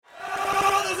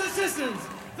musicians,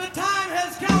 the time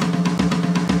has come.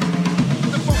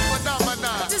 The funk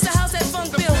phenomenon. This is a house that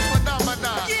funk built.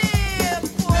 Phenomenon. Yeah,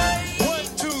 boy. 1,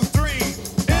 2, 3 is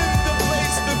the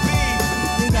place to be.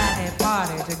 We got a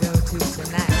party to go to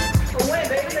tonight. Oh, wait,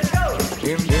 baby, let's go.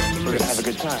 We're gonna have a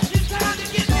good time. It's time to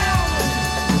get down.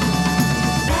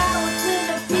 Power to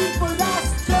the people that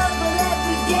struggle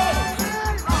every day.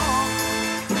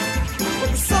 But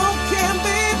the soul can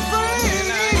be free.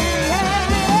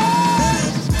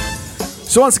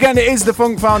 So once again, it is the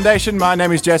Funk Foundation. My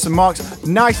name is Jason Marks.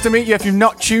 Nice to meet you. If you've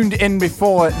not tuned in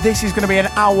before, this is going to be an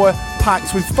hour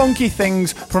packed with funky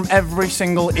things from every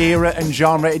single era and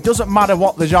genre. It doesn't matter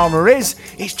what the genre is,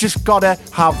 it's just got to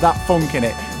have that funk in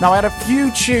it. Now, I had a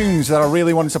few tunes that I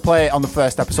really wanted to play on the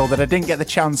first episode that I didn't get the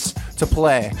chance to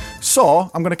play.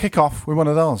 So I'm going to kick off with one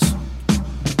of those.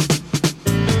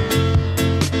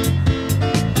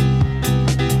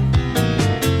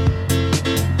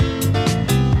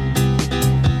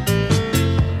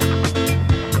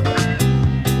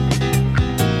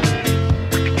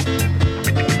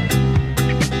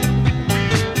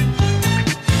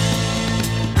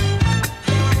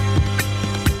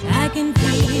 I can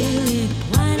feel it.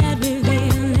 Why not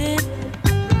reveal it?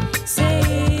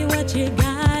 Say what you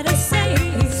gotta say.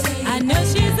 I know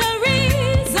she's the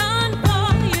reason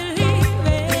for you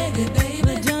leaving,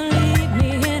 but don't leave me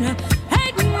in a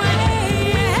hating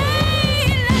way.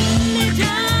 Hey, let me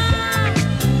down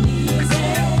easy.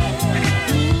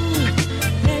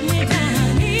 Let me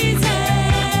down easy,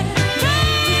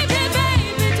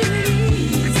 baby, too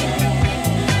easy.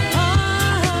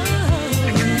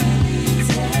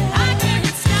 I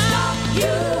can't stop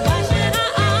you. Why should I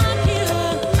argue?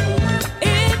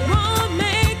 It won't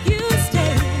make you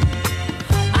stay.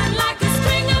 I'm like a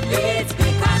string of beads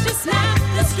because you snap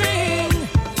the string.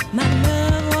 My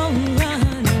love won't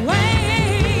run away.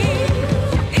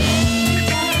 Easy,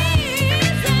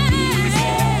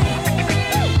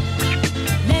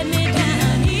 let me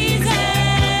down easy, baby,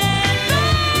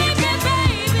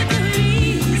 too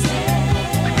easy.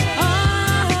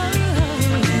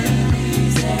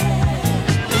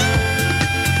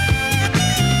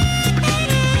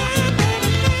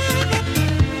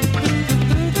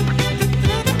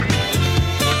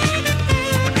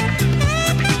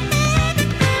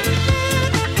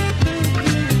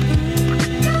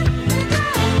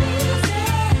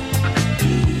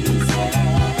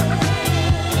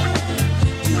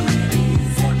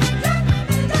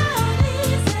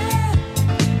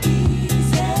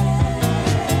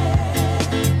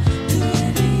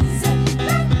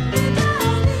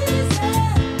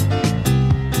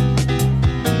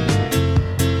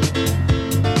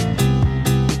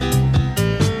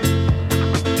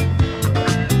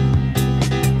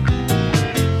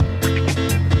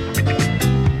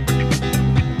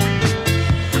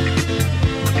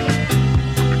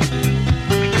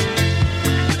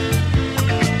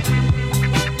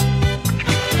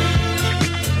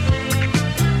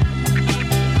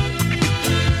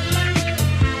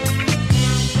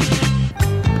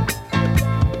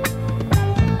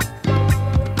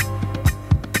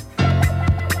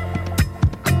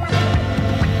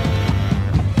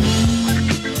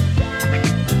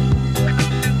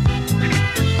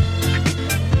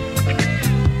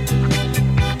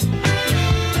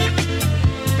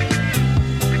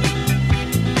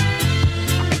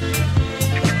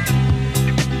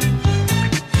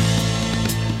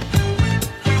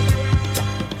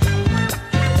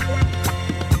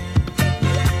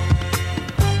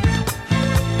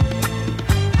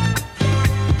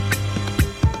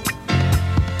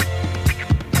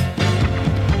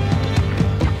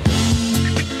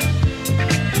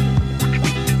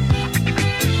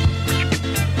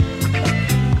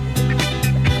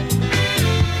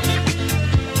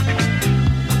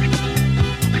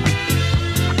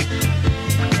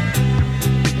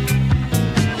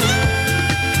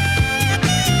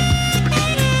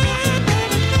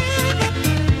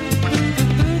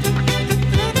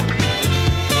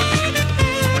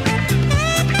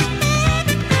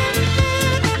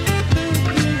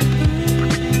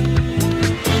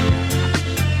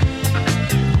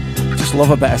 Love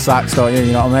a bit of sax, don't you?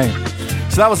 You know what I mean?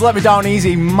 So that was Let Me Down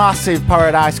Easy, massive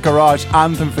Paradise Garage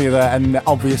anthem for you there, and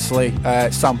obviously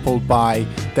sampled by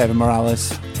David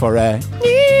Morales for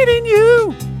Needing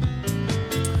You.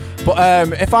 But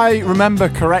if I remember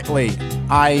correctly,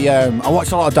 I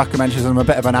watched a lot of documentaries and I'm a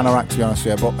bit of an anorak, to be honest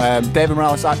with you, but David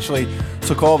Morales actually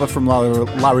took over from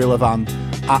Larry Levan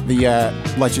at the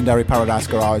legendary Paradise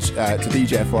Garage to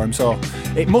DJ for him, so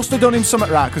it must have done him something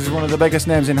right, because he's one of the biggest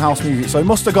names in house music, so he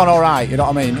must have gone alright, you know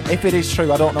what I mean? If it is true,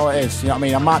 I don't know what it is, you know what I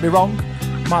mean? I might be wrong,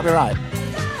 might be right.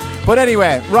 But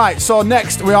anyway, right, so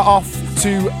next we are off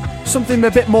to something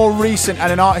a bit more recent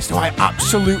and an artist who I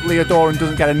absolutely adore and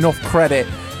doesn't get enough credit,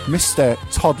 Mr.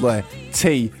 Toddler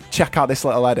T. Check out this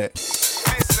little edit.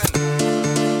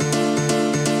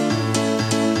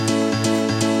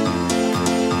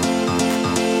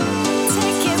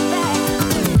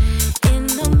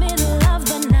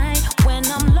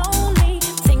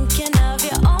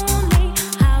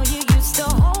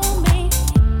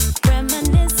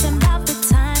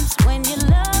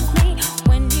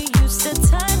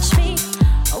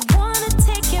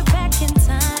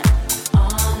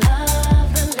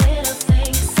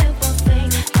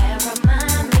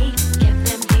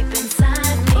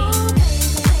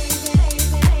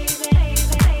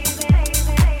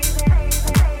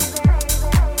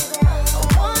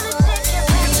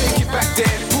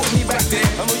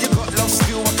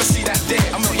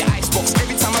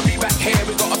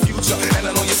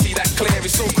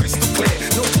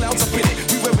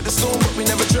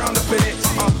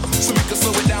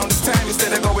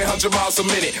 Miles a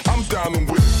minute, I'm down and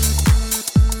with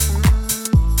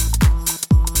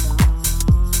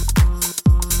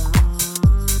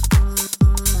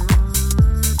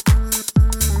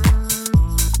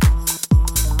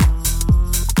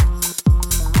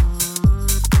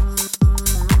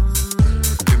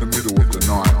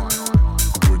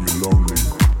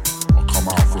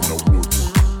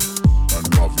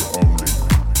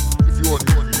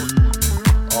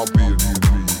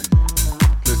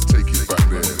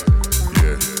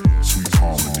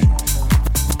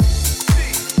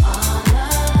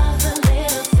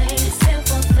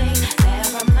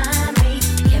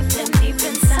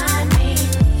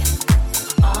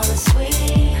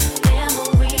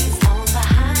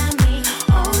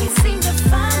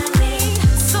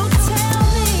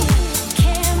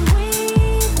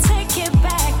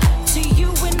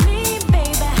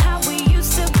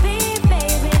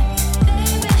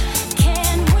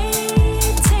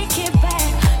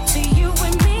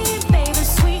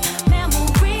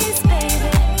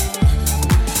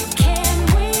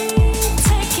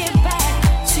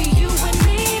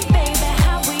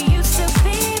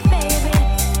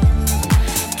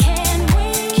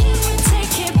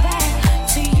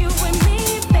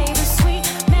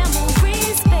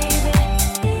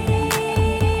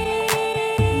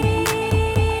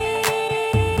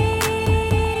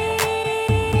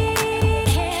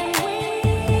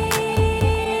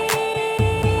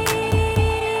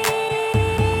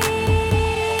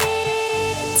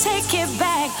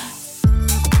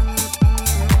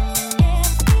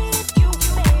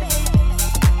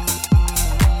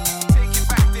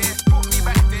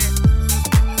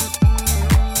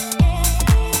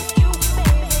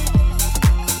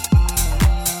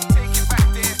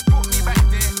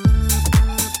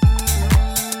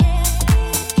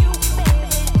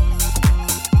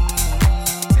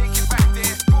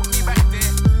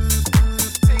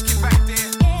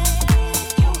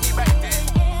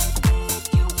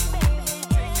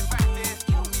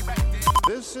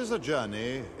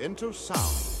journey into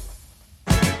sound.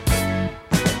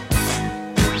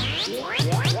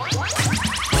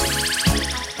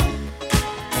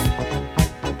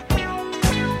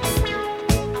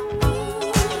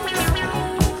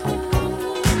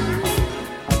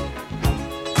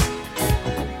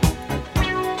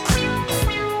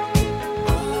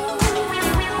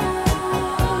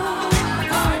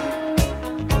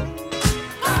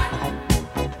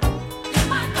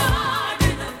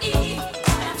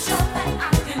 Sure that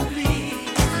I can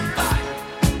please.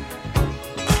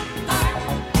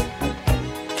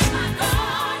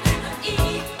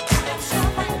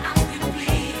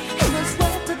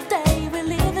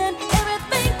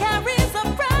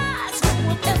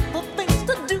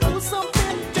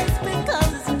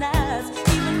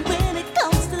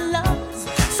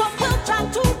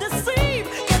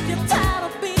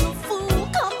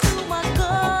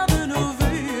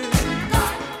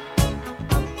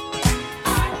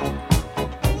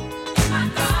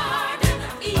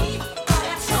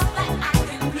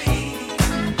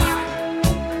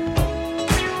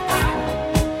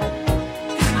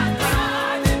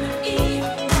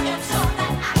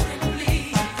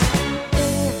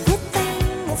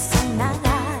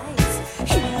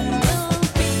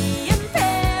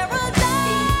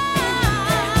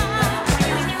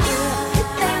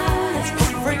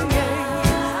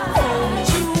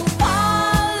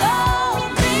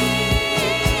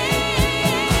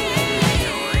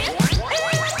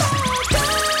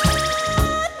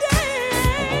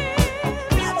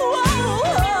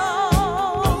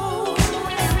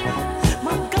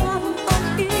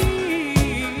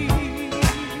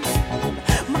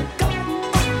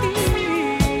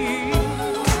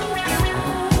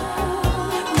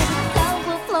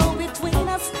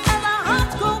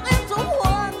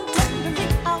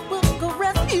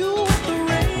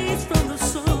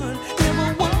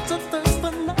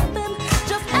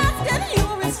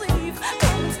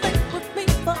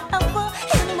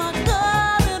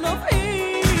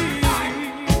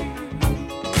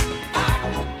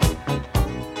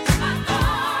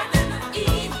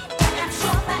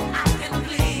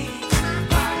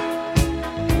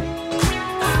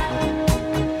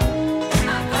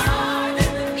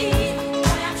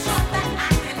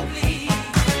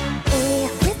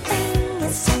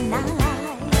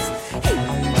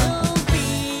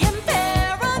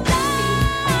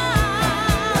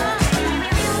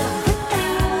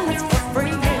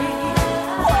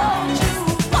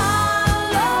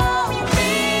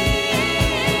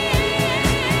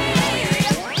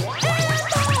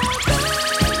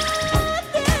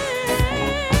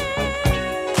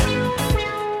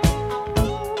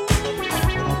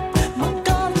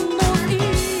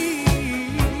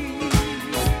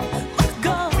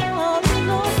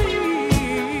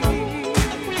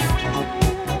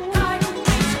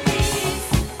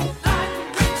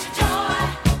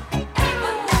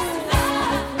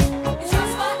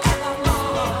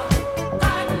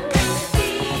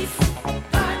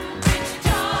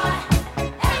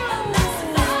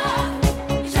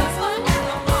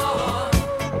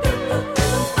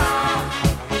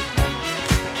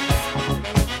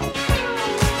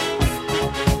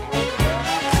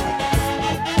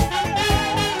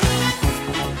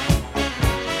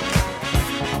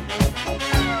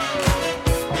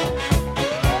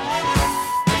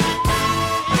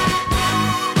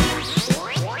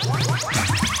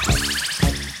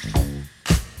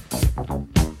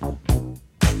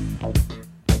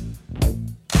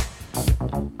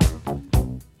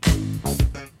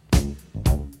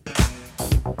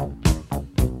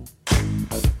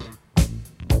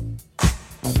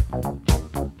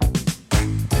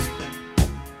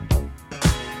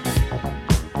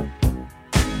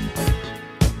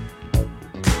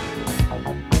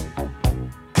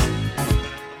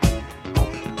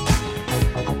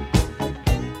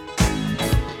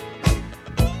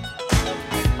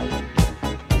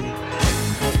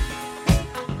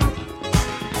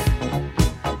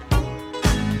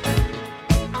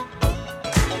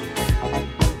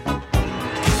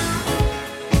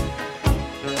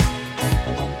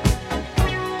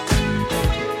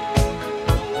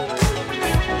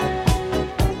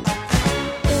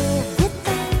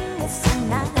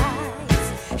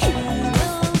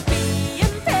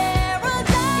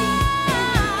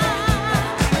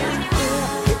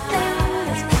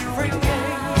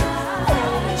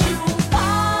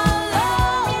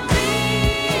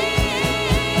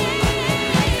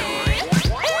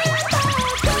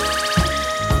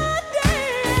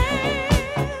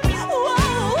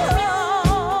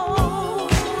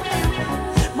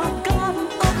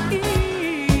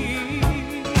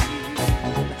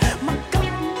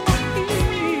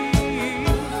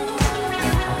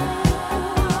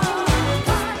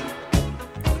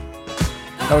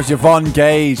 That was Yvonne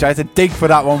Gage. I had to dig for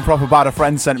that one. Proper bad. A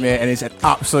friend sent me it, and it's an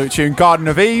absolute tune. Garden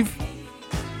of Eve.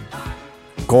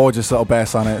 Gorgeous little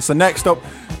bass on it. So next up,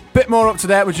 bit more up to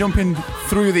date. We're jumping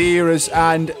through the eras,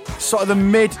 and sort of the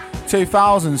mid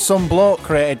 2000s, some bloke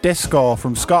created disco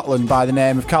from Scotland by the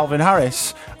name of Calvin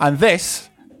Harris, and this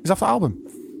is off the album.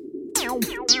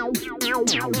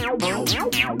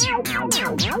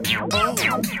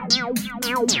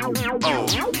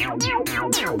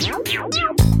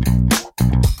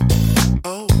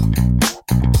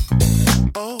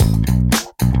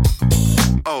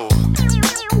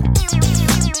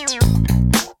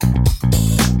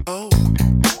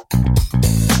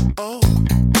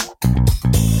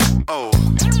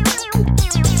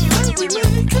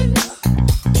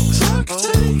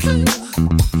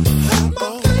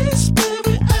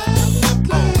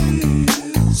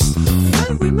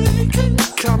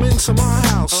 Into my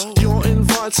house, you're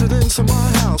invited into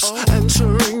my house.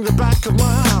 Entering the back of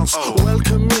my house,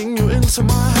 welcoming you into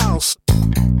my house.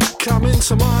 Come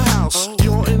into my house,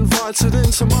 you're invited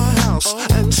into my house.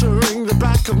 Entering the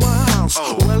back of my house,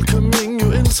 welcoming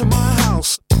you into my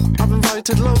house. I've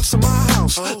invited loads to my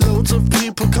house. Loads of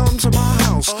people come to my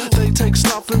house. They take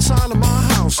stuff inside of my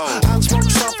house and smoke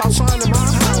stuff outside of my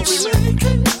house.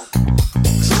 Making,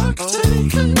 talk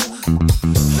taking,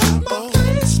 at my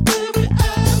place, baby,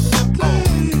 at my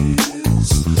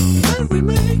place. Merry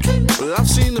making. I've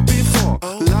seen it before.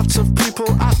 Lots of people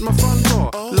at my front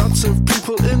door. Lots of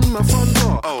people in my front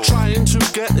door trying to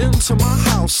get into my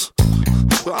house.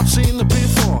 I've seen it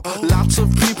before. Lots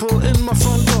of people in my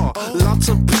front door. Lots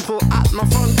of people at my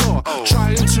front door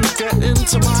trying to get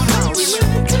into my house.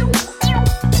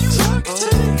 Talk,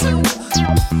 taking,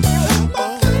 at my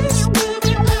place,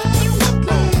 baby, at my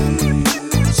place.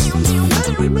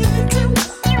 Merry making.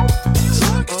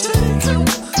 Talk, taking,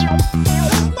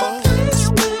 at my place,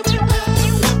 baby, at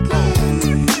my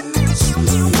place.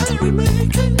 Merry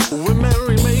making. We're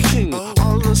merry making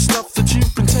all the stuff that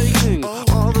you've been taking,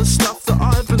 all the stuff that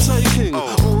I've been taking,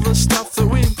 all the stuff that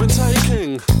we've been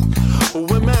taking.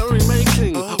 We're merry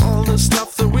making all the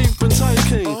stuff that we've been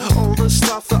taking, all the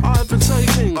stuff that I've been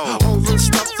taking, all the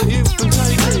stuff that you've been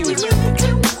taking.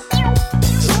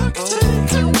 Talk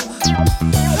taking,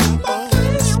 at my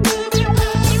place, baby,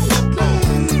 at my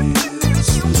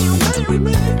place. Merry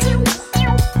making.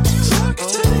 Talk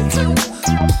taking,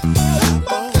 at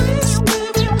my place,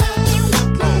 baby, at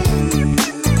my place.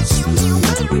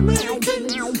 Merry making.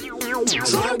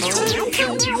 Talk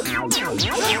taking,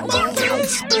 at my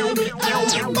place, baby, at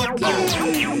my place.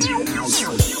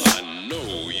 I know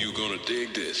you're gonna dig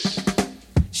this.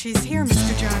 She's here,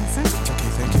 Mr. Johnson. Okay,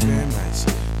 thank you very much.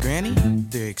 Granny,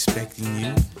 they're expecting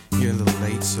you. You're a little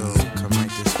late, so come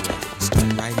right this way.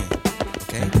 Start right in,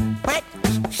 okay? What?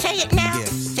 Say it now.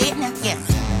 Yes. Say it now. Yeah.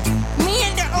 Me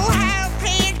and the Ohio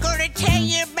player's gonna tell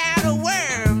you about a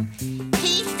worm.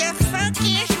 He's the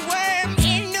funkiest worm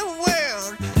in the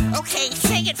world. Okay,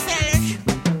 say it, fellas.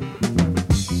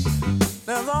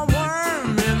 There's a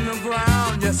worm in the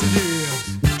ground, yes it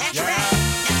is. That's right.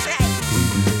 That's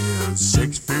right.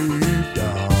 6 feet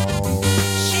down.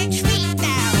 6 feet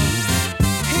down.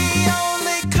 He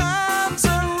only comes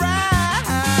around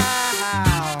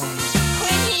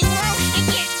When he wants to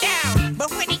get down, but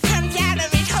when he comes out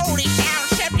of his hole, he sounds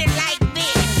something like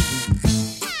this.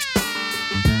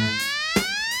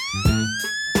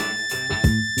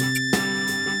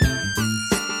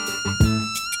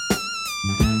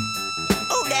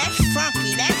 Oh, that's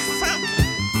funky. That's funky.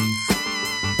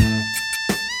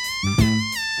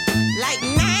 Like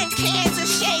 9 cans of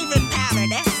shaving powder.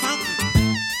 That's funky.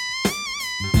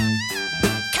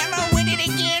 Come on with it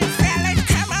again, fellas.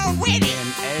 Come on with it.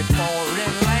 a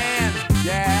foreign land.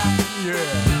 Yeah,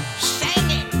 yeah.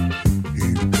 Sing it.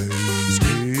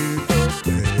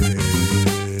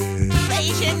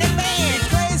 Bass in the band.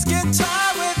 Plays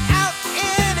guitar without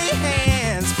any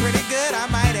hands. Pretty good, I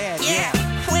might add. Yeah.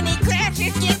 When he grabs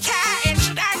his guitar and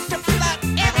starts to pluck,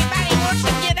 everybody wants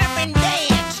to get up and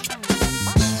dance.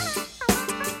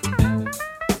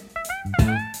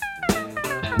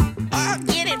 Oh,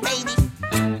 get it, baby.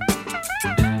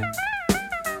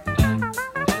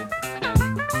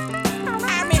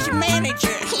 I'm his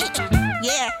manager.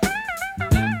 Yeah.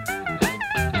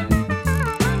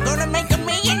 Gonna make $1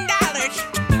 million.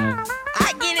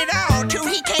 I get it all till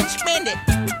he can't spend it.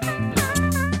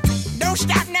 Don't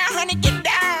stop now, honey, get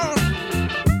down.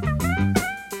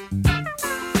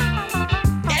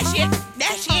 That's it,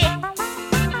 that's it.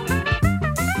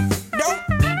 Don't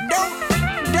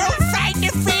fight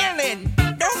the feeling.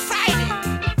 Don't fight it.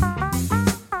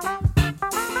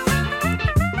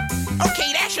 Okay,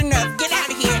 that's enough. Get out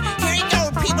of here. Here you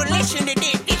go, people. Listen to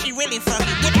this. This is really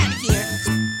funky. Get out of here.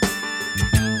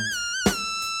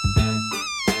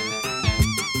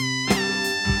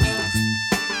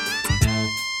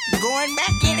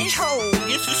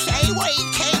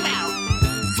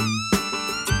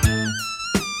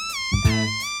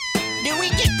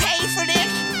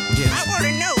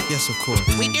 Yes, of course.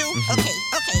 We do? Okay.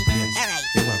 Yes. All right.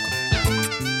 You're welcome.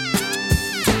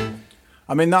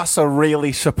 I mean, that's a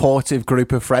really supportive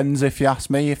group of friends, if you ask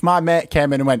me. If my mate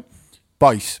came in and went,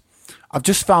 boys, I've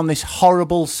just found this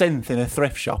horrible synth in a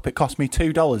thrift shop. It cost me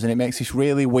 $2 and it makes this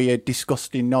really weird,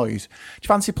 disgusting noise. Do you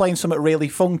fancy playing something really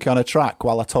funky on a track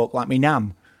while I talk like me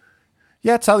nan?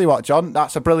 Yeah, tell you what, John,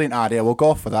 that's a brilliant idea. We'll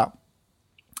go for that.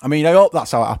 I mean, I hope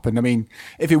that's how it happened. I mean,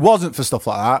 if it wasn't for stuff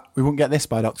like that, we wouldn't get this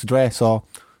by Dr. Dre, so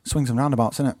swings and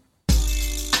roundabouts, innit?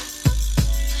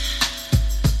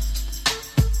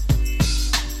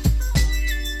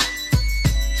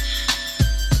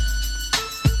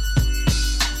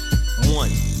 One,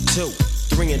 two,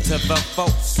 three into the four.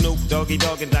 Snoop Doggy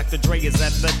Dogg and Dr. Dre is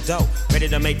at the door, ready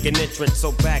to make an entrance,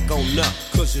 so back on up.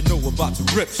 Cause you know we're about to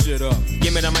rip shit up.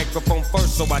 Give me the microphone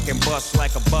first so I can bust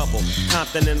like a bubble.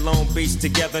 Compton and Long Beach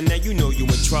together, now you know you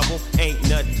in trouble. Ain't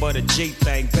nothing but a G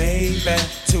thing, baby.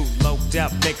 Too low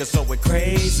death niggas, so we're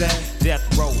crazy.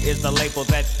 Death Row is the label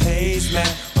that pays me.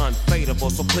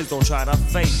 Unfadable, so please don't try to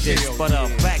fake this. But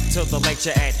back to the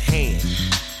lecture at hand.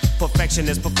 Perfection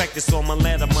is perfected, so I'ma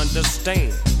let them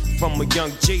understand from a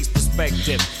young G's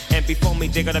perspective. And before me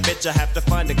dig on a bitch, I have to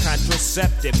find a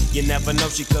contraceptive. You never know,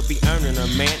 she could be earning her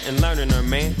man and learning her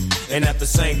man, and at the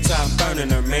same time burning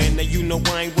her man. Now you know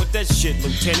I ain't with that shit,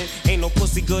 Lieutenant. Ain't no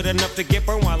pussy good enough to get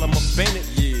burned while I'm offended.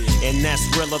 And that's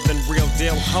realer than real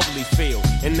deal, Holyfield.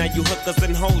 And now you hookers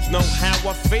and hoes know how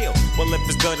I feel. Well, if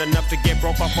it's good enough to get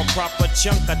broke off a proper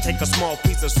chunk, I take a small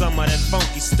piece of some of that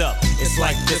funky stuff. It's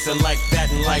like this and like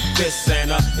that and like this and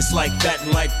it's like that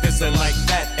and like this and like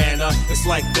that and it's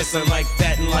like this and like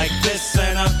that and like this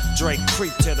and Drake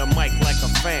creep to the mic like a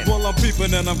fan. Well, I'm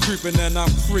peeping and I'm creeping and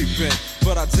I'm creeping,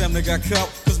 but I damn near got caught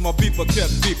cause my beeper kept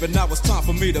beeping. Now it's time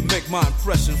for me to make my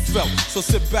impression felt. So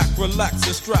sit back, relax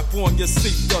and strap on your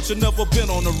seatbelt. You never been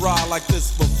on a ride like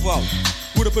this before,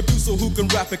 with a producer who can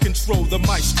rap and control the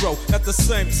maestro. At the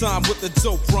same time with the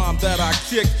dope rhyme that I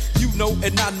kick, you know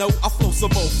and I know I flow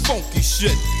some old funky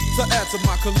shit. To add to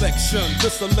my collection,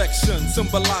 this selection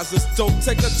symbolizes dope.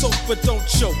 Take a toke but don't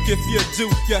choke. If you do,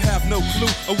 you have no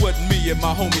clue of what me and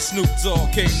my homie Snoop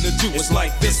Dogg came to do. It's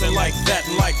like this and like that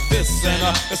and like this and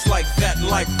it's like that and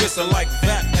like this and like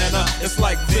that and it's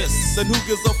like this. And who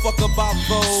gives a fuck about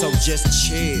those? So just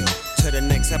chill to the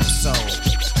next episode.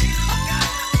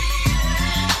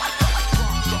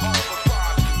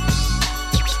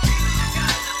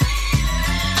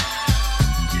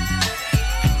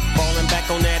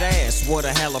 On that ass, what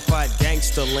a halified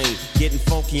gangster lean. Getting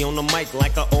funky on the mic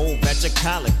like an old batch of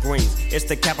collard greens. It's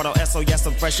the capital S-O-S,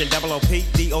 I'm fresh and double O-P,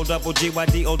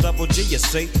 D-O-double-G-Y-D-O-double-G, you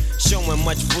see. Showing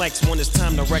much flex when it's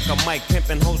time to wreck a mic.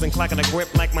 Pimping hoes and clocking a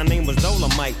grip like my name was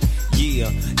Dolomite.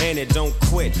 Yeah, and it don't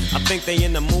quit. I think they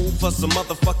in the mood for some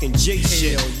motherfucking G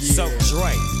shit. Yeah. So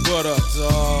Dre, what up,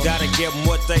 dog? Gotta give them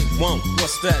what they want.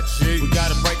 What's that, G? We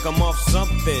gotta break them off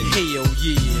something. Hell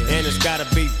yeah. And it's gotta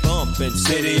be bumpin'.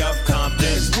 City of Compton.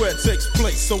 It's where it takes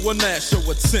place, so when I show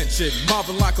attention.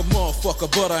 Mobbing like a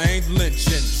motherfucker, but I ain't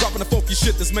lynching. Dropping the funky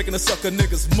shit that's making the sucker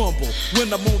niggas mumble.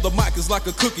 When I'm on the mic, it's like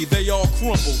a cookie, they all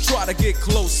crumble. Try to get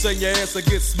close and your ass will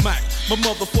get smacked. My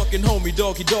motherfucking homie,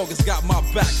 Doggy Dogg, has got my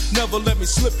back. Never let me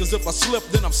slip, cause if I slip,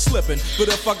 then I'm slipping. But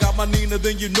if I got my Nina,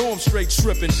 then you know I'm straight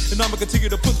tripping. And I'ma continue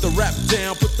to put the rap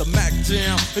down, put the Mac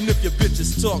down. And if your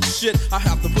bitches talk shit, I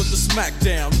have to put the smack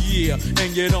down. Yeah,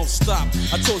 and you don't stop.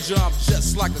 I told you I'm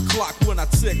just like a clock when I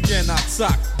tick and I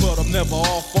talk. But I'm never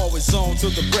off, always on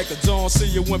till the break of dawn. See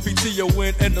you when PTO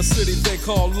in the city they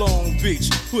call Long Beach.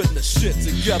 Putting the shit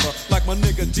together like my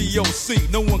nigga DOC.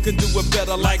 No one can do it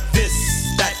better like this,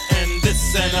 that, and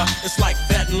this. And it's like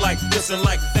that and like this and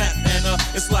like that. And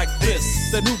it's like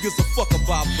this. Then who gives a fuck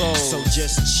about those? So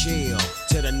just chill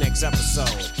to the next episode.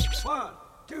 1,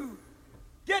 2,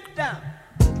 get down.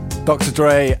 Dr.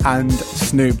 Dre and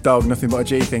Snoop Dogg, Nothing But a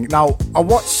G Thing. Now, I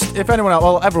watched, if anyone else,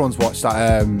 well, everyone's watched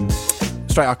that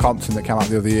Straight Outta Compton that came out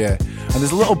the other year. And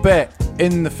there's a little bit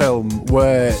in the film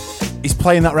where he's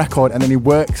playing that record and then he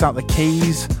works out the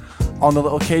keys on the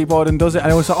little keyboard and does it.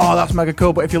 And I was like, oh, that's mega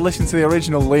cool. But if you listen to the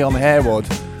original Leon Haywood,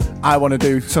 I Want to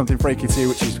Do Something Freaky To You,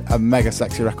 which is a mega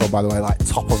sexy record, by the way, like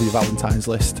top of your Valentine's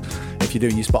list if you're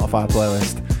doing your Spotify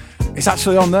playlist. It's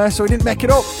actually on there, so he didn't make it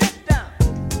up. I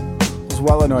was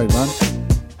well annoyed, man.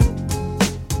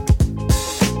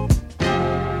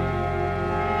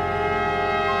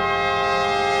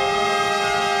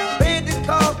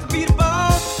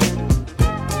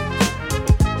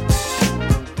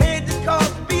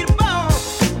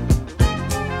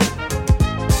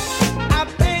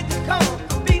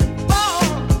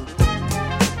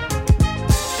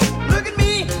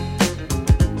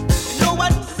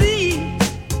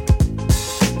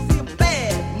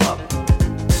 Bad mother.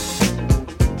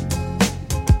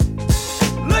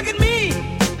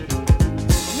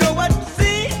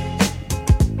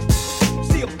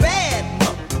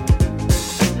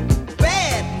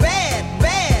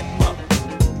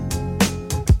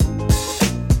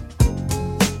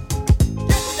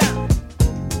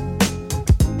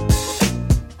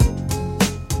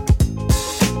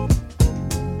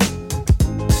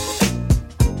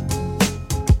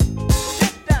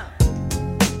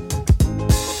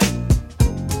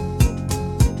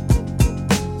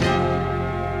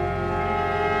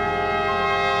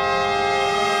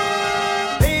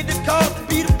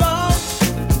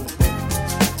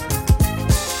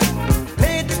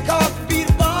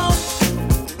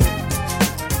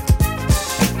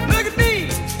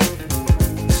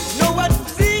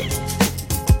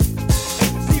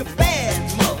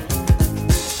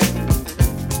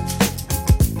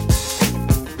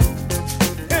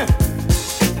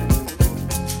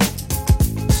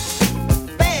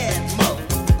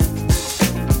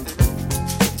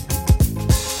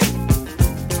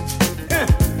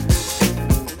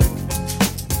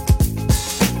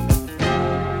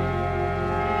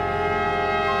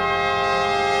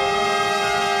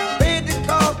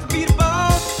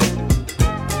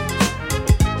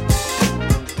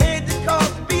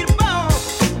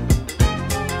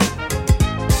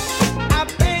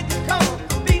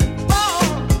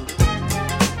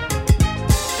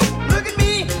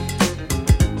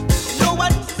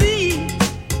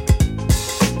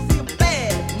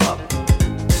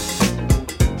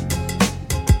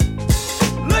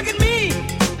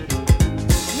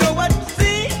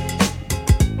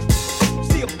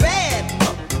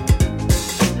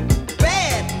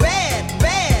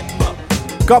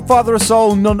 Godfather of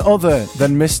Soul, none other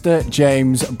than Mr.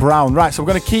 James Brown. Right, so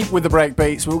we're going to keep with the break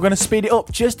beats, but we're going to speed it up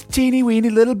just a teeny weeny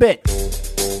little bit.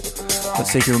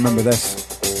 Let's see if you remember this.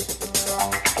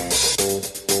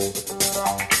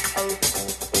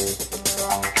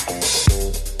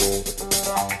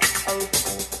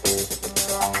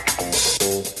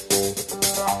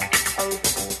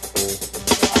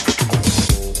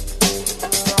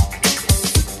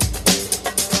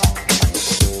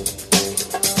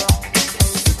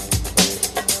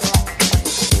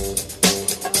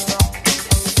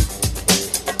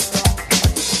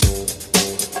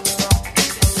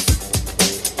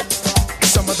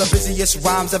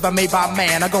 Rhymes ever made by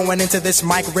man are going into this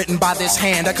mic written by this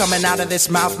hand are coming out of this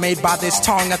mouth made by this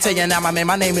tongue. I tell you now, my man,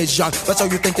 my name is Young, but so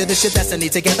you think that it's your destiny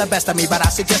to get the best of me, but I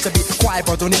suggest to be quiet,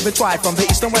 bro. Don't even try from the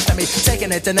east and west of me,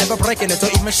 taking it and never breaking it or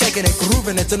even shaking it,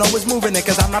 grooving it and always moving it,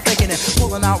 cause I'm not faking it,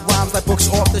 pulling out rhymes like books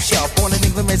off the shelf. Born in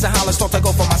England, raised in Holland, thought to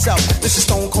go for myself. This is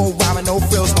stone cold rhyming, no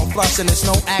frills, no fluffs, and it's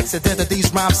no accident that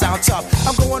these rhymes sound tough.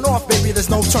 I'm going off, baby, there's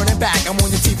no turning back. I'm on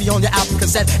your TV, on your album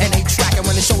cassette and 8-track, and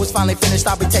when the show is finally finished,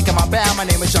 I'll be taking my bow. My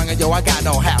name is Young, and yo, I got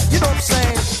no how. You know what I'm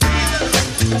saying?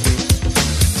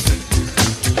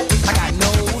 I got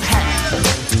no how.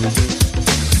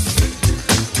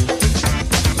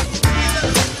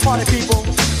 Party people,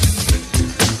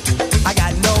 I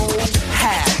got no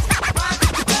how.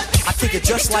 I kick it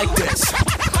just like this.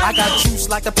 I got juice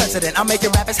like the president. I'm making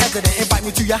rappers hesitant. Invite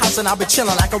me to your house and I'll be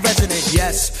chilling like a resident.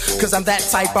 Yes, cause I'm that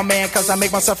type of man. Cause I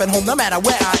make myself at home no matter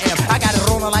where I am. I got it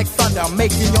rolling like thunder,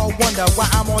 making y'all wonder why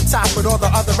I'm on top with all the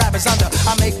other rappers under.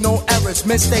 I make no errors,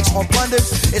 mistakes or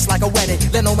blunders. It's like a wedding,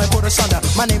 let no man put us under.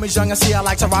 My name is Young and see I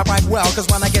like to rock right well. Cause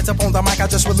when I get up on the mic I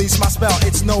just release my spell.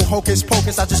 It's no hocus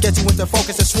pocus, I just get you into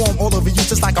focus and swarm all over you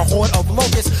just like a horde of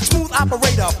locusts. Smooth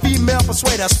operator, female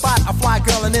persuader, spot a fly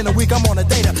girl and in a week I'm on a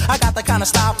data. I got the kind of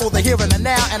style for the here and the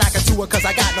now, and I can do it cause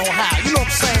I got no how. You know what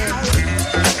I'm saying?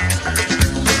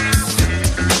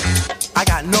 I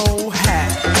got no how.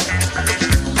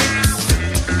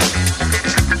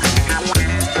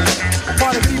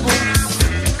 Party people,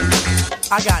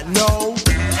 I got no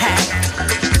how.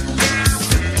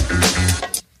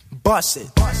 Bust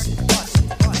it, bust it, bust it,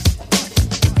 bust it.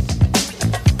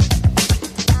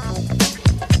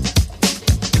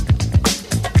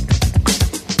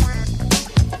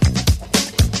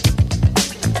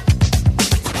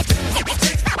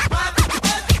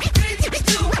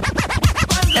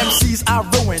 MCs I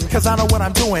ruin, cause I know what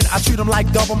I'm doing. I treat them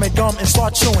like government gum and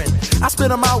start chewing. I spit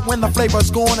them out when the flavor's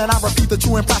gone, and I repeat the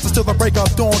chewing process till the break of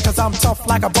dawn. Cause I'm tough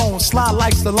like a bone, sly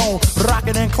like Stallone,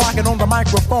 rocking and clocking on the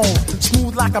microphone.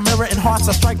 Smooth like a mirror and hearts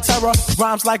I strike terror.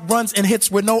 Rhymes like runs and hits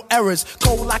with no errors.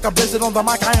 Cold like a blizzard on the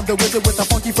mic, I am the wizard with the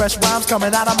funky fresh rhymes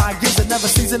coming out of my gizzard. Never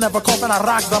season, never coughing, I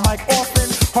rock the mic often.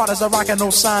 Hard as a rock and no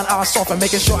sign, I soften,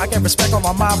 making sure I get respect on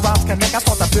my mind. Rhymes connect, I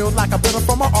start to build like a builder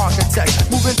from an architect.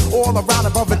 Moving all around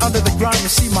above and under the ground, you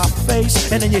see my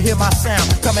face, and then you hear my sound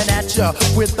coming at ya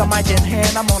with the mic in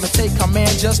hand. I'm gonna take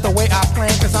command just the way I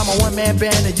plan, cause I'm a one-man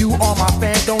band and you are my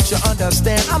fan. Don't you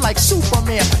understand? I'm like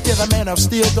Superman, you're the man of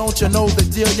steel. Don't you know the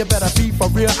deal? You better be for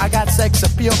real. I got sex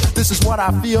appeal, this is what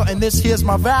I feel, and this here's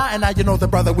my vow. And now you know the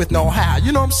brother with no how.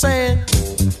 You know what I'm saying?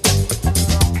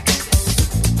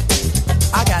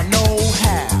 I got no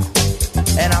how,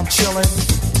 and I'm chillin',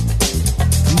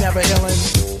 never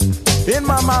illin'. In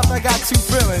my mouth I got two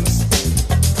feelings.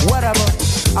 Whatever,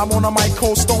 I'm on a mic,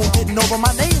 cold stone, getting over.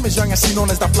 My name is Young and C, known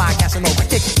as the Fly Casanova.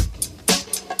 Kick it.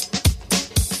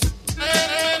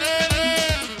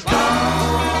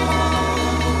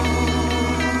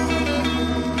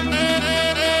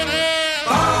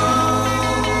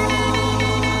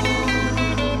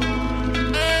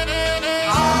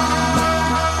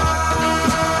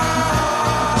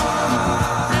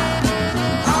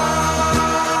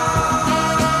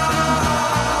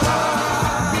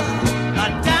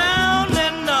 Down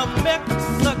in the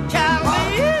Mexicali,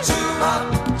 there's a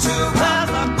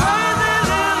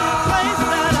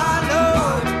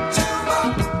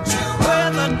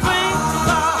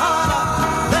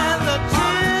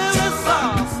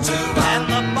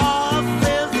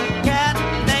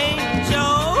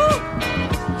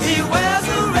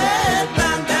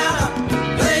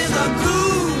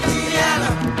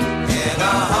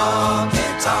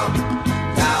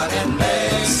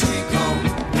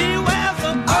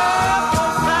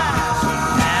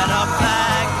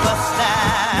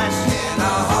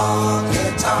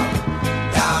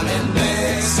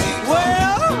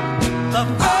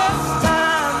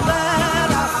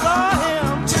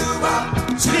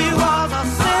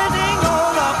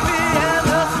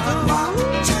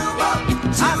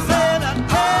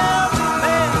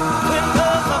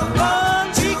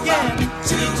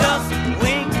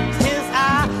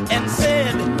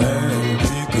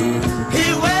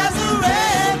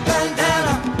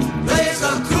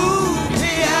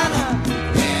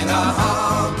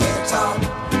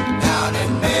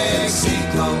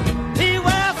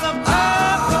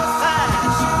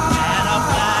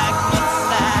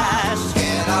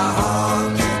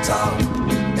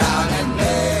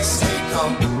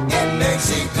in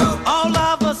Mexico. All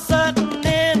of a sudden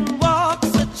in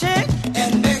walks a chick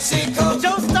In Mexico,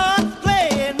 just starts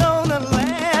playing on a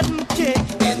Latin kick.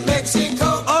 in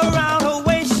Mexico, Around her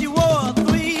waist she wore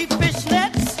 3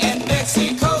 fishnets. in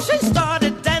Mexico, She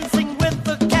started dancing with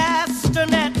the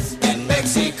castanets. in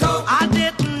Mexico, I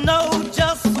didn't know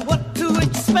just what to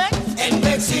expect. in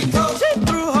Mexico, She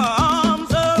threw her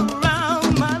arms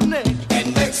around my neck.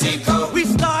 in Mexico, We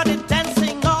started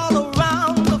dancing all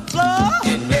around the floor.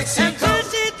 in Mexico. And then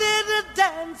she did a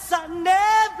dance I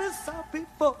never saw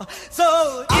before. So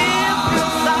if you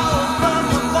south from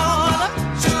the border,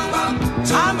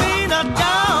 I mean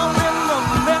down in the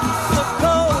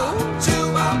Mexico,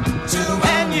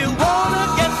 and you wanna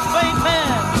get straight,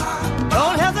 man,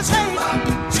 don't hesitate.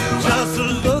 Just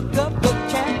look up a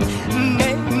cat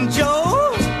named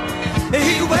Joe.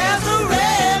 He wears a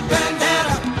red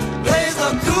bandana, plays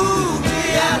a cool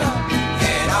piano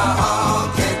In a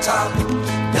honky tonk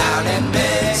down in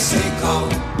Mexico.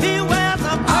 He wears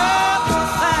a purple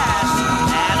sash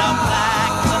and a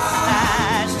black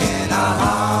mustache. In a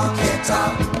honky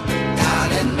tonk down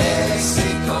in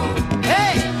Mexico.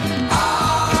 Hey!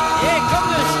 Hey, come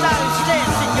to usted,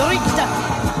 señorita.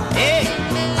 Hey,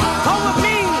 come with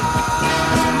me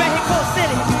to Mexico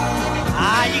City.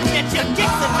 You can get your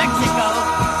kicks in Mexico.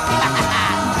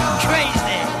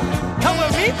 Crazy. Come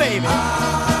with me, baby.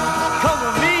 Come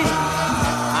with me.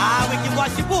 We can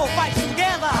watch the bullfights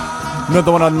together.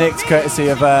 Another one on Nick's, courtesy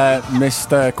of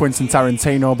Mr. Quentin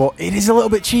Tarantino, but it is a little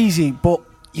bit cheesy, but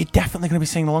you're definitely going to be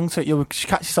singing along to it. You'll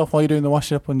catch yourself while you're doing the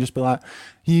wash up and just be like,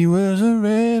 he wears a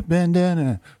red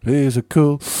bandana, plays a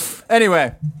cool.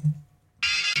 Anyway,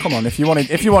 come on, if you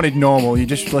wanted normal, you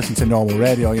just listen to normal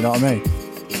radio, you know what I mean?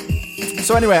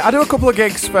 So anyway, I do a couple of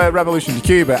gigs for Revolution to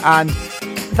Cuba, and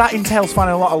that entails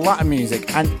finding a lot of Latin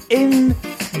music, and in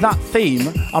that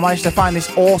theme, I managed to find this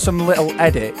awesome little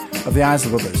edit of the Isley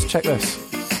Brothers. Check this.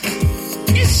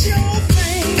 It's your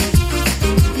thing.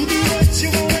 Do what you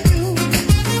wanna do.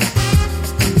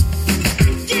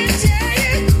 Can't tell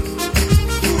you what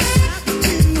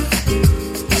to do.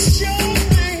 It's your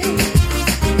thing.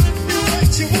 Do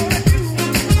what you wanna do.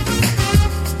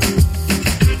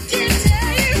 Can't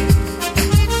tell you what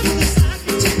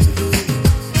to do.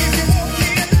 If you want me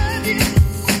to love you,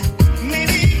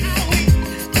 maybe I will.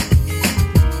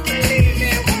 Believe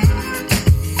me, woman,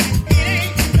 it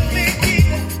ain't no big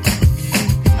deal.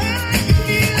 You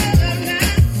need love now,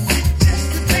 just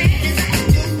the same as I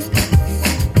do.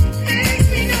 Makes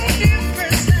me no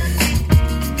difference now.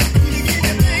 You get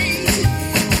the things.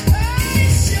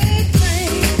 It's your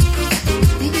thing.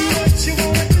 Do what you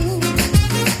wanna do.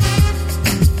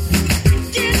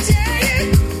 Can't tell you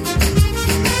what to do.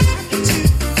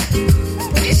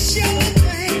 It's your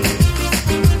thing.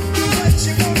 Do what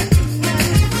you wanna do now.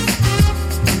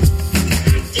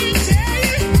 Can't tell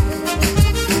you what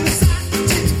to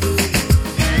do.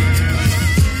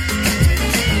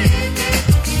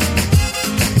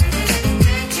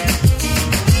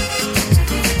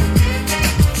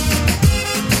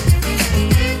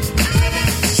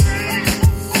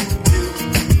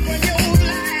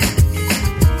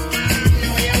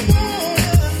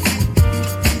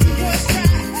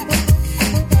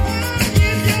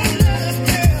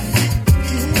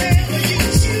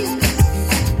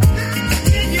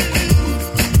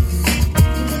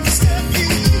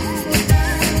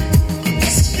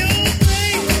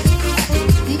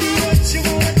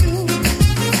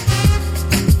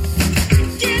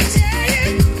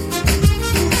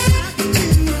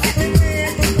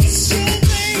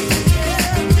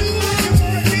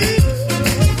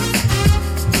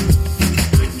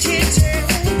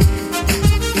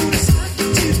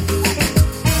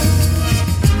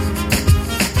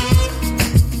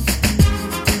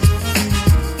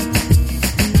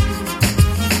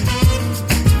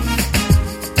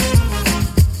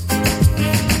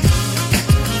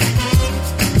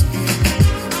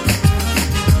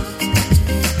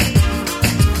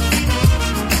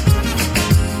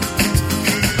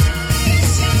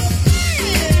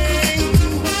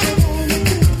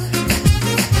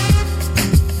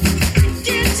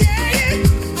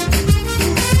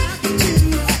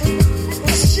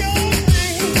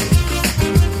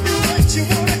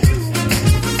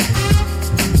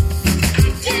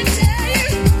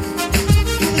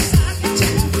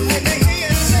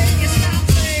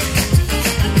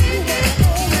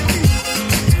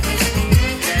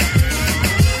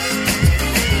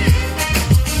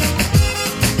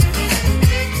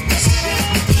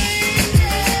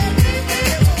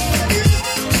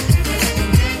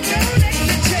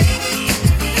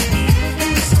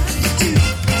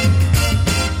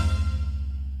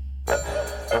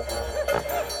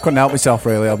 Couldn't help myself,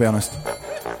 really, I'll be honest.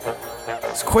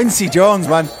 It's Quincy Jones,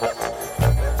 man.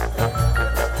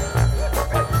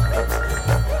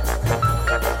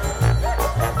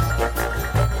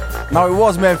 Now, it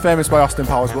was made famous by Austin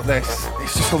Powers, but this,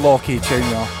 it's just a low-key tune,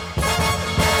 you know.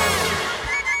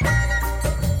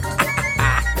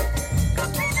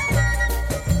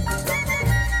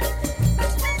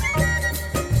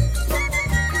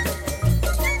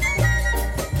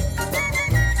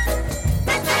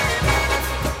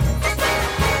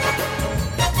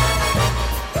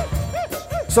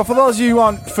 So for those of you who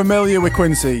aren't familiar with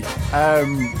Quincy,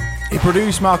 he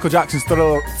produced Michael Jackson's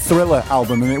Thriller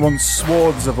album and it won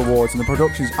swaths of awards and the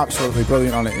production's absolutely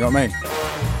brilliant on it, you know what I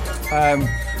mean?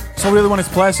 So I really wanted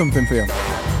to play something for you.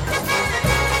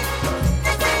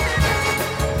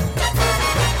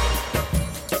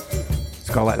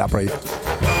 Just gotta let that breathe.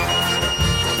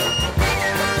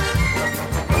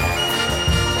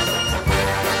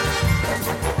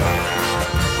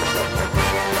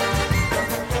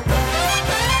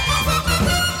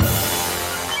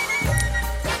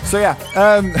 So yeah,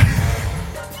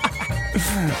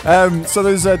 so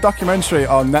there's a documentary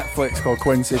on Netflix called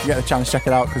Quincy. If you get the chance, check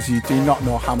it out because you do not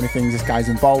know how many things this guy's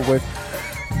involved with.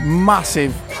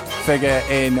 Massive figure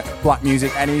in black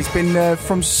music, and he's been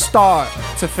from start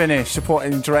to finish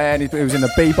supporting Dre, and he was in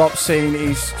the bebop scene.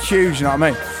 He's huge, you know what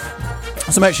I mean?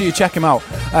 So make sure you check him out.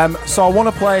 So I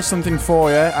want to play something for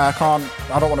you. I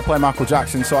don't want to play Michael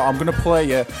Jackson, so I'm going to play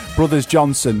you Brothers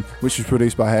Johnson, which was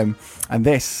produced by him. And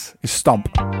this is Stomp.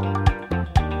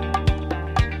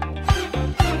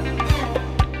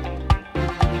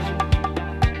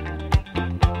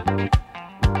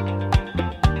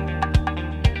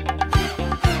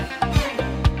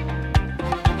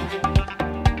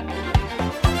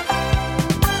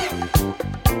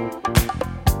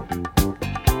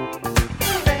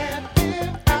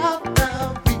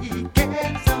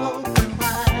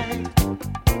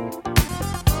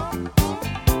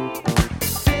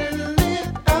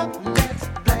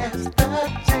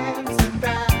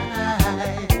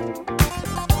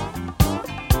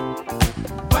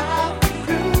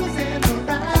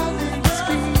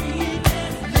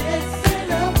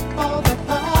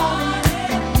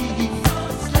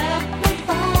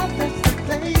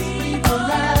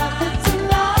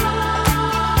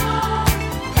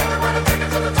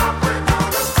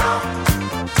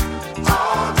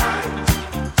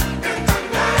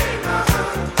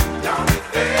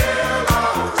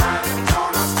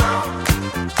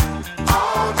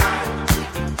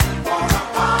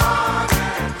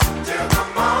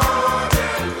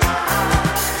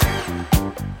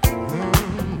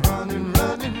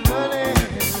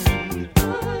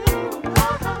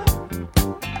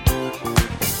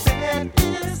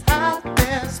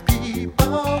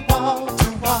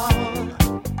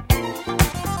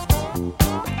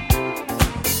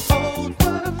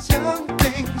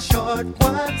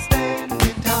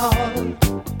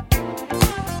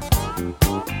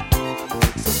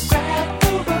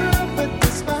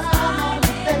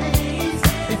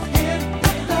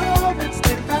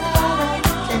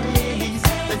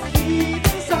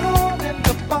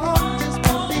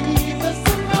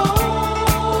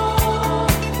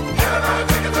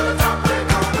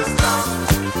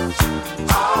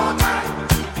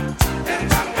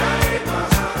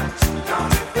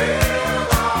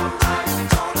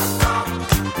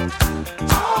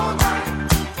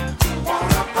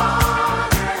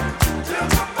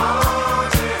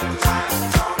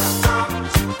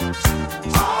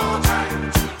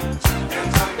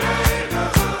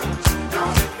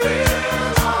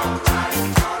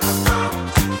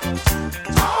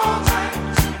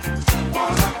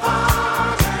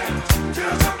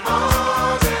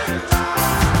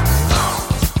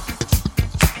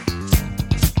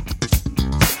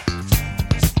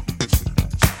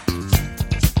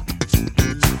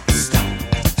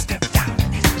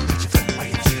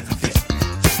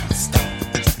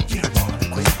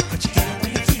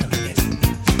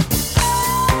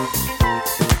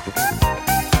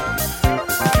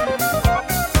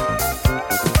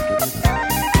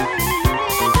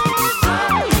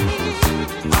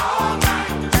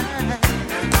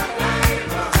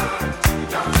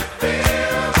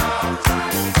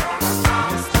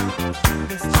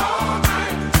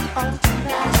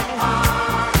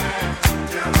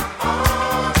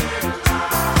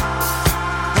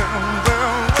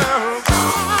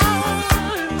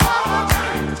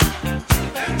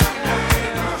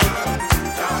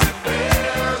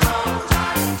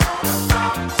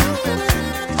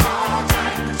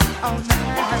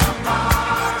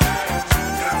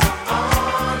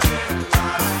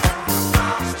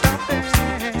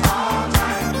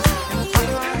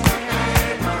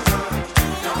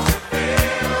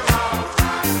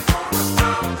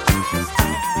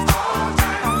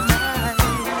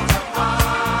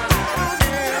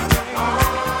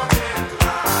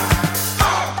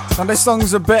 And this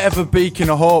song's a bit of a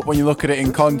beacon of hope when you look at it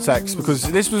in context, because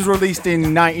this was released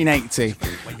in 1980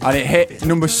 and it hit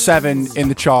number 7 in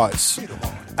the charts.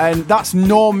 And that's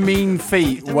no mean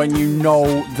feat when you know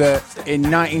that in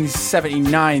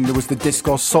 1979 there was the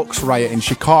Disco Sucks riot in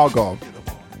Chicago,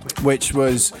 which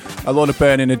was a lot of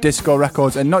burning of disco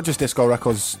records, and not just disco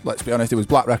records, let's be honest, it was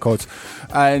black records.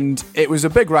 And it was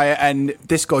a big riot, and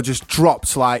disco just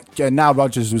dropped. Like, Nile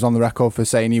Rodgers was on the record for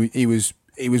saying he was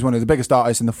one of the biggest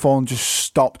artists, and the phone just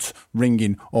stopped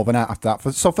ringing overnight after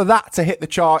that. So for that to hit the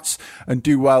charts and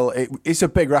do well, it's a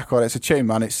big record. It's a tune,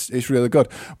 man. It's really good.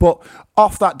 But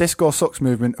off that Disco Sucks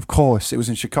movement, of course, it was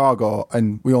in Chicago,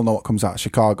 and we all know what comes out of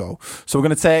Chicago. So we're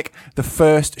going to take the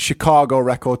first Chicago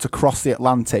record to cross the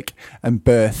Atlantic and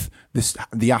birth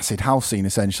the acid house scene,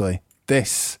 essentially.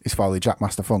 This is Farley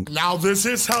Jackmaster Funk. Now this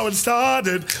is how it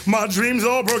started. My dreams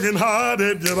all broken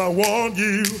hearted. Yet I want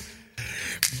you,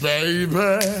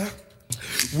 baby.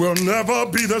 We'll never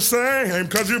be the same,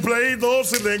 'cause you played those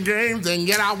silly games, and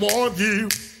yet I want you,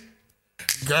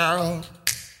 girl.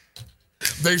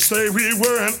 They say we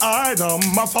were an item.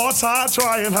 My thoughts I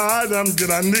try and hide them. Yet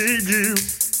I need you.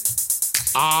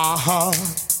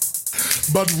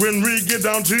 But when we get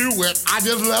down to it, I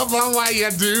just love the way you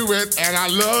do it, and I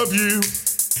love you.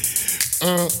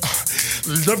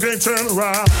 Love can't turn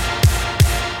around.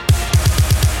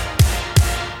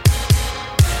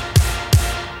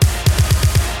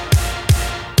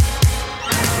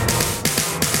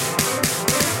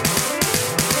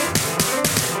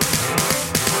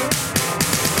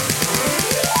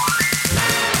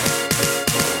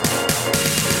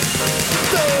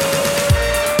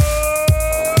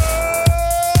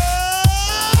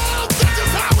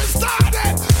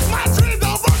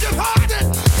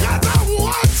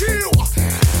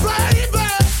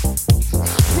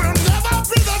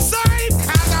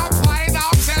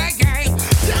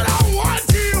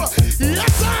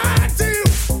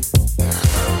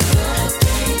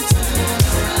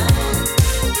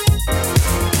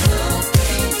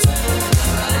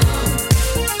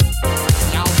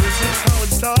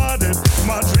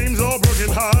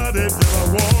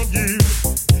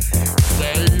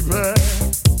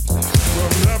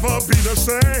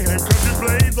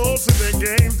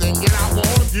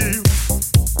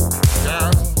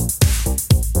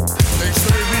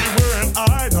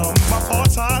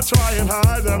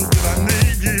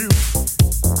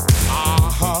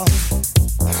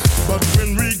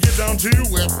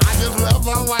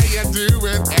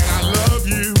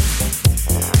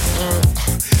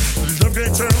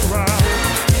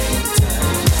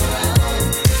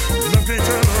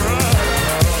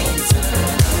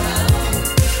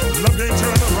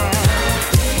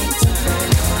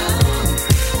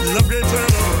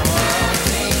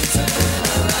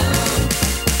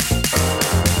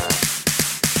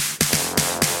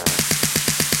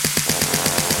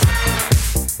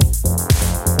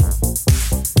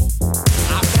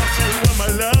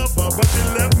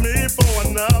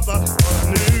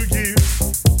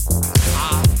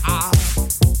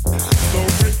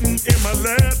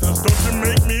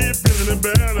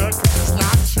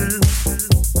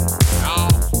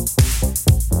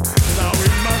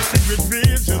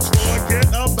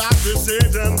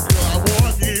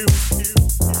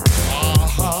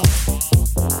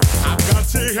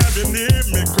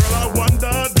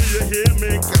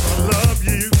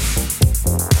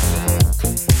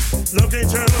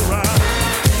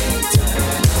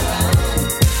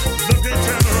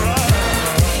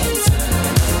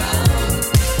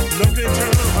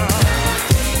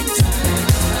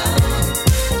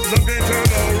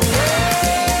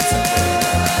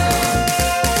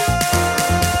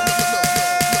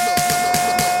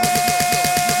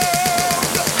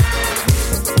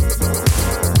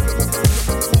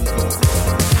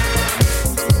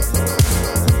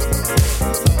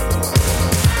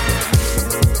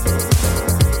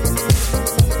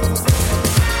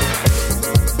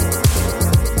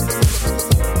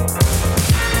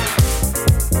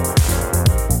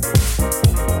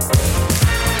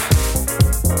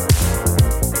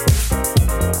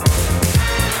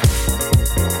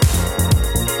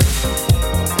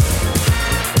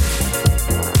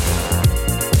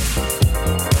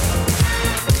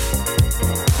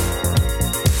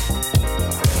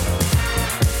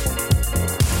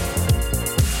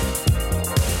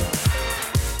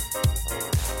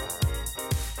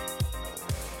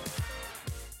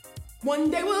 One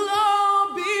day we'll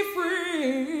all be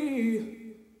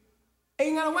free.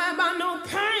 Ain't gotta worry about no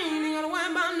pain, ain't gotta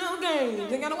worry about no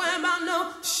gain, ain't gotta worry about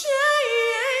no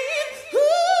shame. Ooh,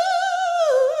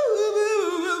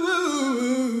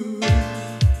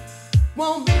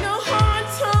 won't be no hard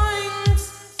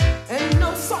times and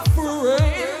no suffering.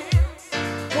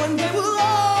 One day we'll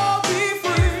all be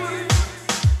free.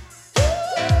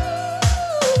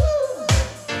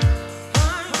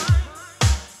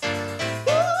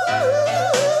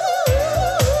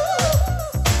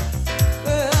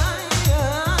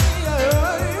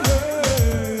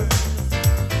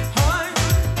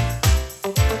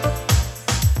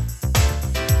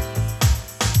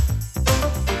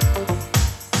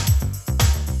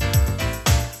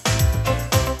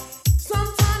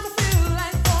 Sometimes I feel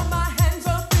like throw my hands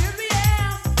up in the air.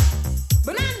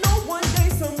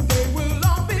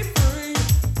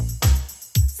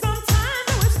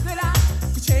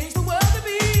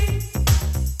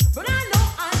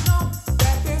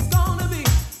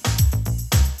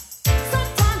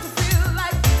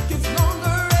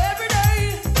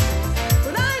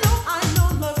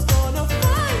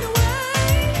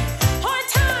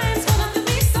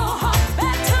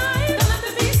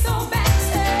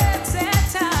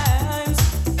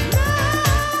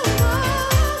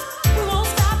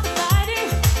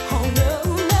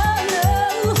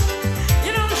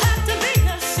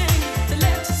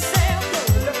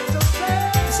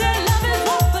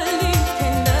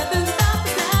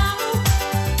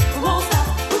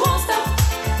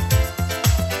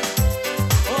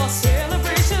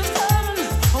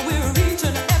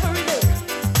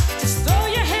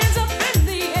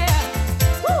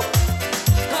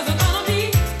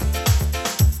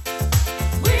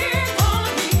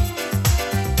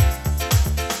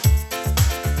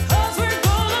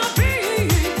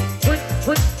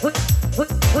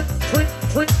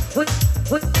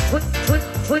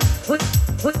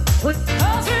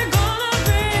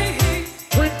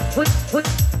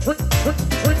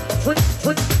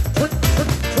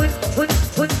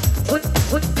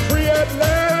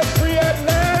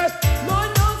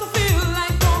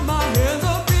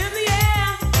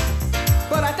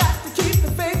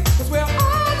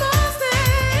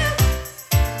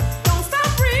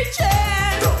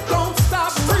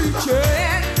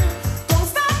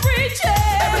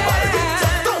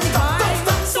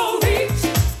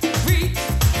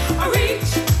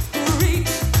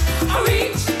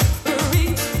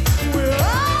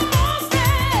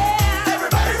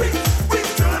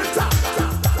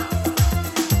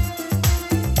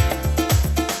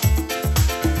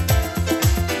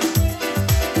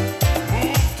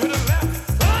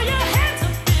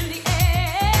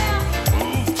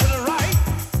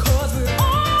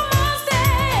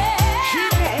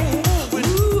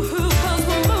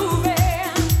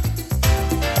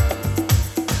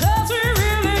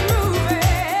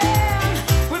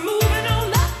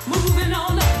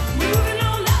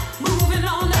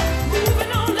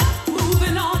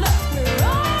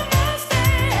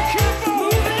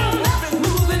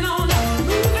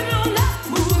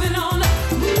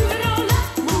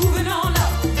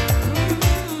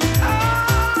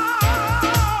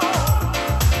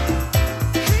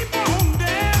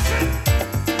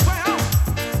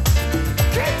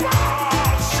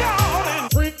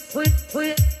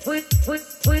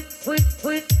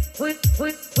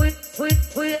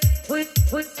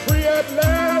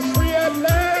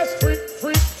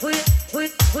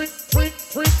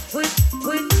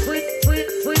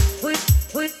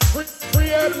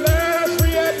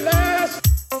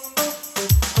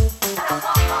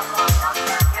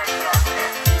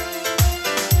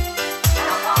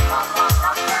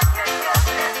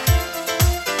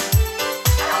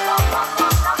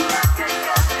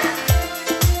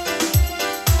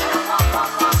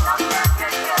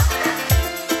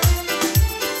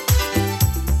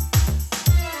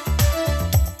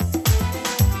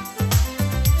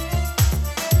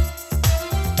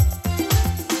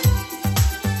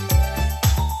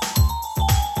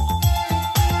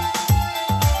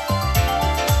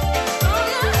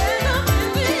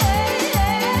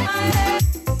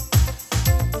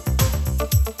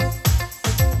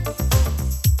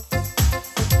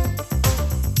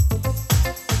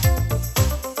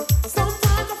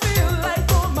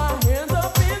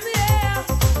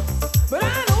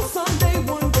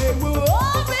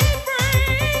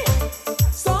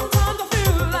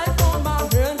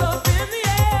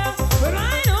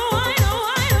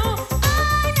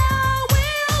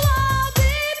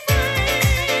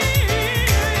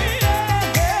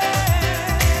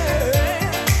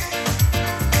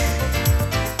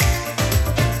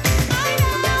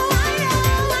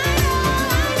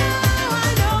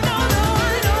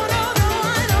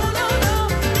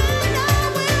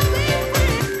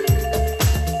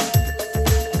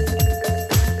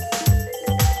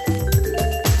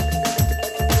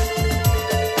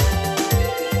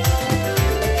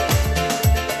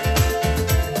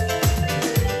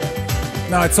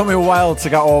 know, it took me a while to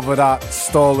get over that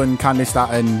stolen Candy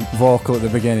Staten vocal at the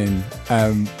beginning,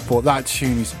 but that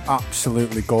tune is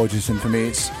absolutely gorgeous, and for me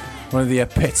it's one of the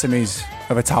epitomes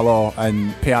of Italo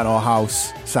and piano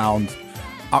house sound.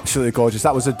 Absolutely gorgeous.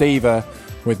 That was a diva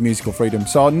with Musical Freedom.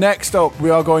 So next up, we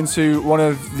are going to one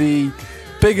of the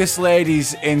biggest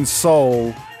ladies in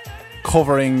soul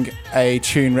covering a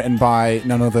tune written by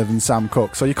none other than Sam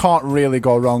Cooke. So you can't really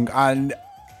go wrong, and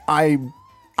I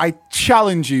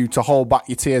challenge you to hold back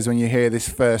your tears when you hear this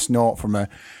first note from her.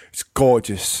 It's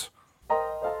gorgeous.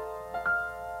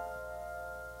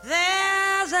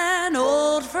 There's an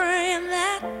old friend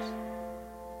that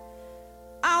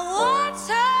I once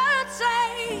heard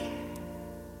say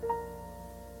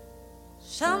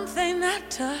something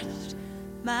that touched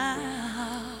my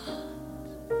heart,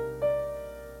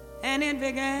 and it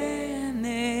began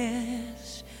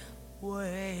this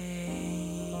way.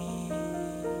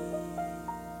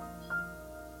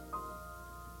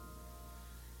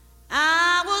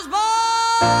 I was born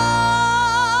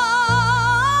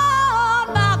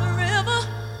by the river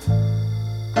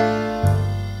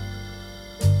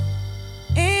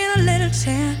in a little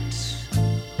tent,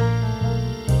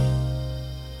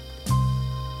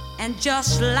 and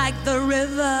just like the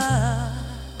river,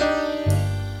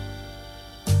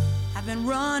 I've been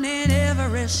running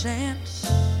ever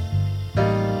since.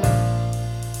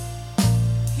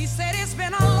 He said it's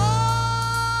been a long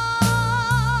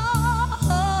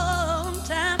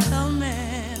time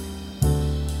coming,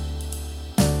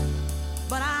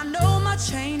 but I know my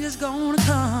change is gonna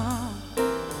come.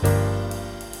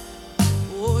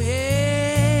 Oh yeah.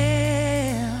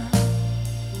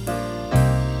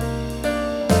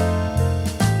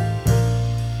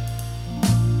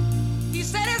 He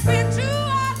said it's been too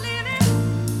hard living,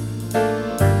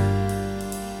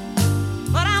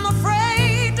 but I'm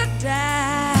afraid to die.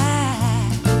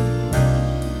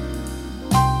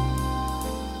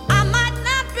 I might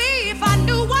not be if I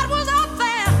knew what was up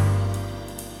there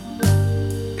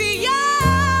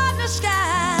beyond the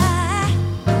sky.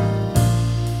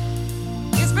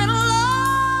 It's been a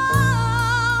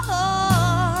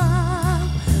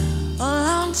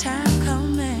long time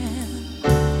coming,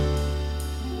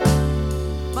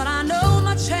 but I know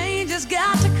my change has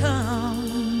got to come.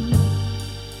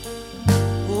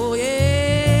 Oh yeah.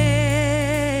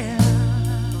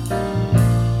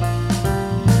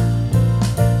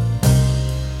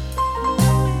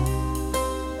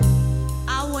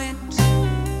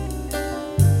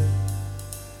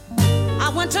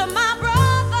 I went to my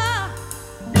brother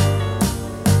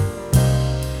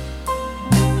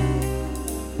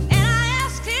and I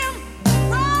asked him,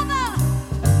 brother,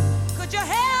 could you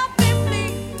help me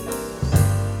please?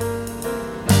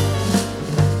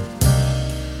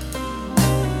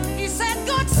 He said,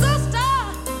 good sister,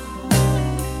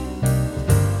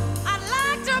 I'd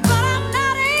like to, but I'm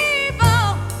not able.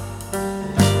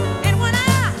 And when I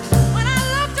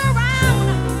looked around,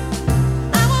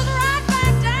 I was right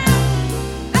back down,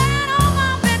 then on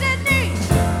my bended knee.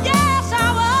 Yes, I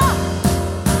was.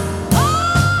 Oh,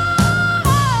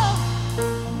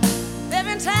 there've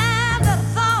been times that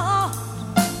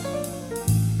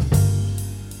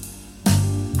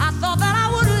I thought that I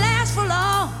wouldn't last for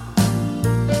long,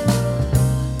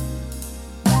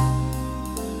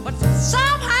 but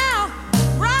somehow,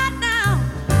 right now,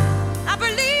 I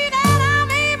believe that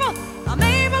I'm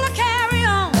able to carry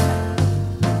on.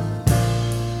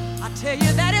 I tell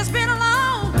you that it's been a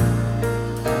long,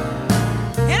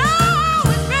 and oh,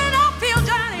 it's been an uphill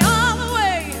journey all the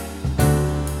way.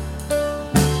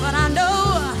 But I know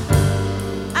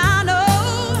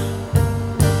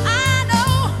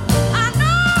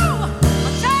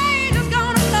a change is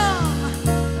gonna come.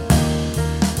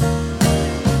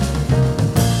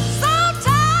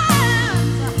 Sometimes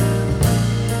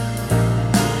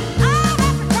I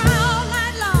have to cry all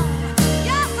night long.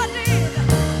 Yes, I did.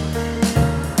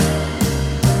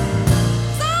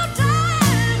 Sometimes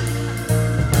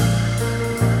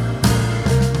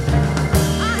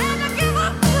I had to give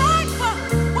up right for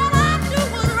what I knew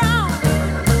was wrong.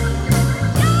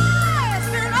 Yeah, it's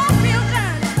been an uphill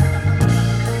journey.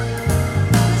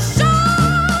 It's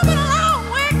sure been a long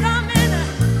way coming.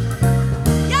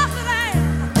 Yes, it has.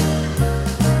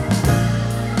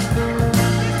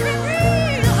 It's been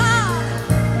real hard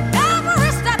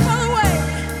every step of the way.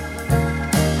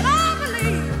 But I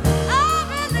believe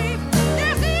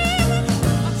there's even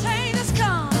a change has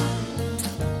come.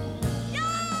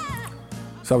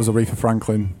 So that was Aretha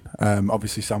Franklin,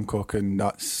 obviously Sam Cooke, and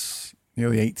that's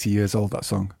nearly 80 years old, that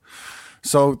song.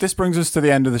 So this brings us to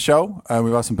the end of the show.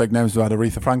 We've had some big names. We've had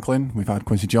Aretha Franklin, we've had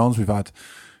Quincy Jones, we've had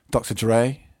Dr.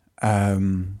 Dre,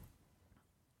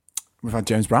 we've had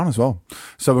James Brown as well.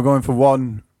 So we're going for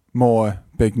one more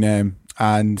big name,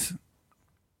 and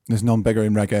there's none bigger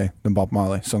in reggae than Bob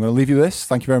Marley. So I'm going to leave you with this.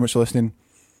 Thank you very much for listening.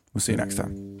 We'll see you next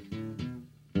time.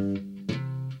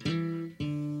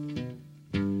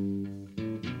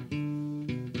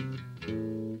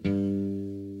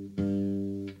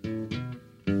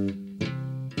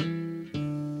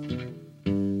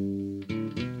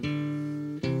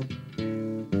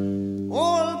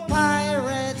 Old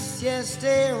pirates, yes,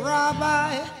 they rob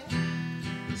I,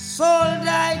 sold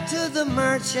I to the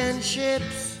merchant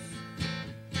ships.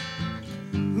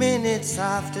 Minutes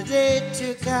after they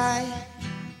took I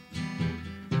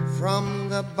from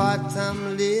the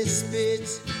bottomless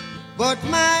pit, but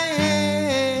my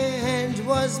hand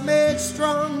was made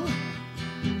strong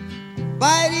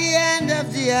by the hand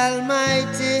of the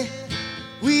Almighty.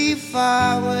 We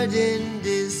forward in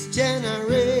this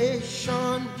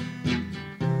generation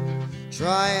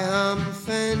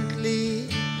triumphantly.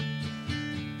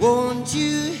 Won't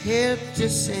you help to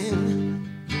sing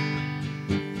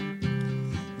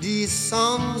these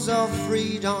songs of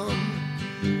freedom?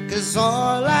 'Cause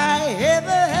all I ever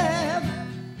have,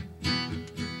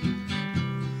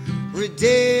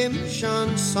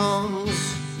 redemption songs,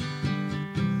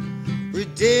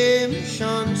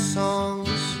 redemption songs.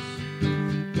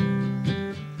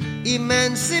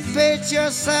 Emancipate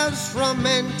yourselves from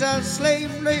mental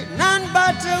slavery. None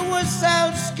but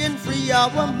ourselves can free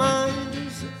our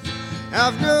minds.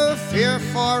 Have no fear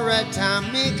for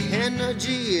atomic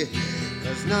energy,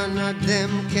 'cause none of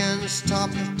them can stop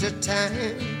the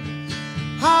time.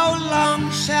 How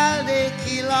long shall they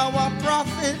kill our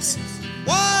prophets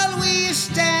while we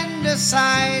stand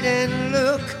aside and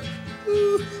look?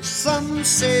 Ooh, some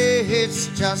say it's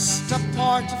just a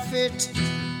part of it.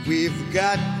 We've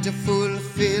got to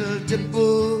fulfill the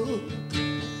book.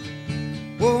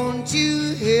 Won't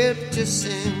you help to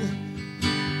sing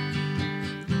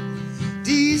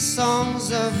these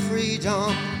songs of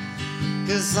freedom?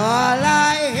 'Cause all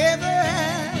I ever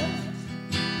have,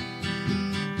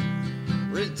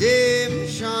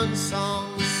 redemption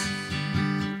songs,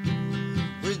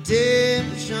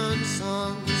 redemption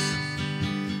songs,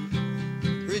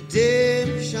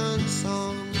 redemption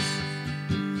songs.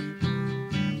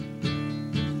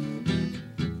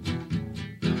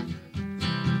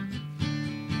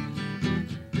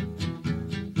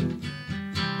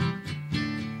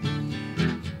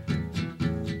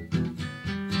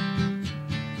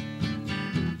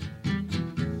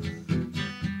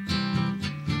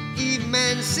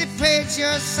 Emancipate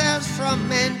yourselves from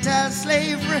mental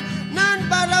slavery. None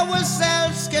but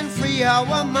ourselves can free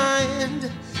our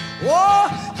mind. Oh,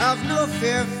 have no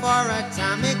fear for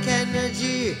atomic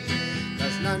energy,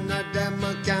 'cause none of them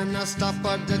can stop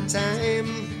at the time.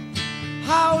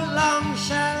 How long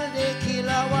shall they kill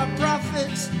our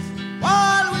prophets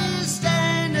while we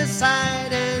stand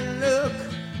aside and look?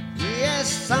 Yes,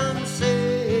 some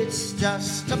say it's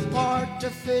just a part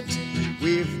of it.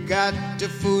 We've got to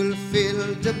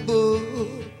fulfill the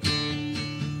book.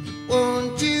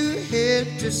 Won't you help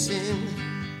to sing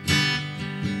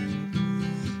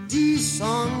these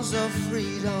songs of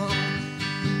freedom?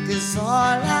 'Cause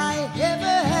all I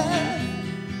ever have,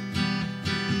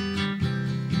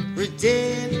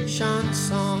 redemption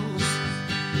songs.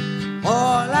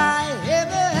 All I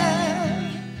ever have,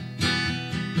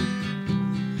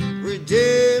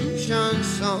 redemption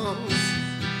songs.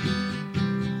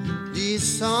 These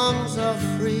songs of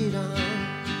freedom,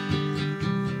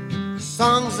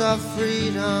 songs of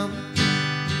freedom.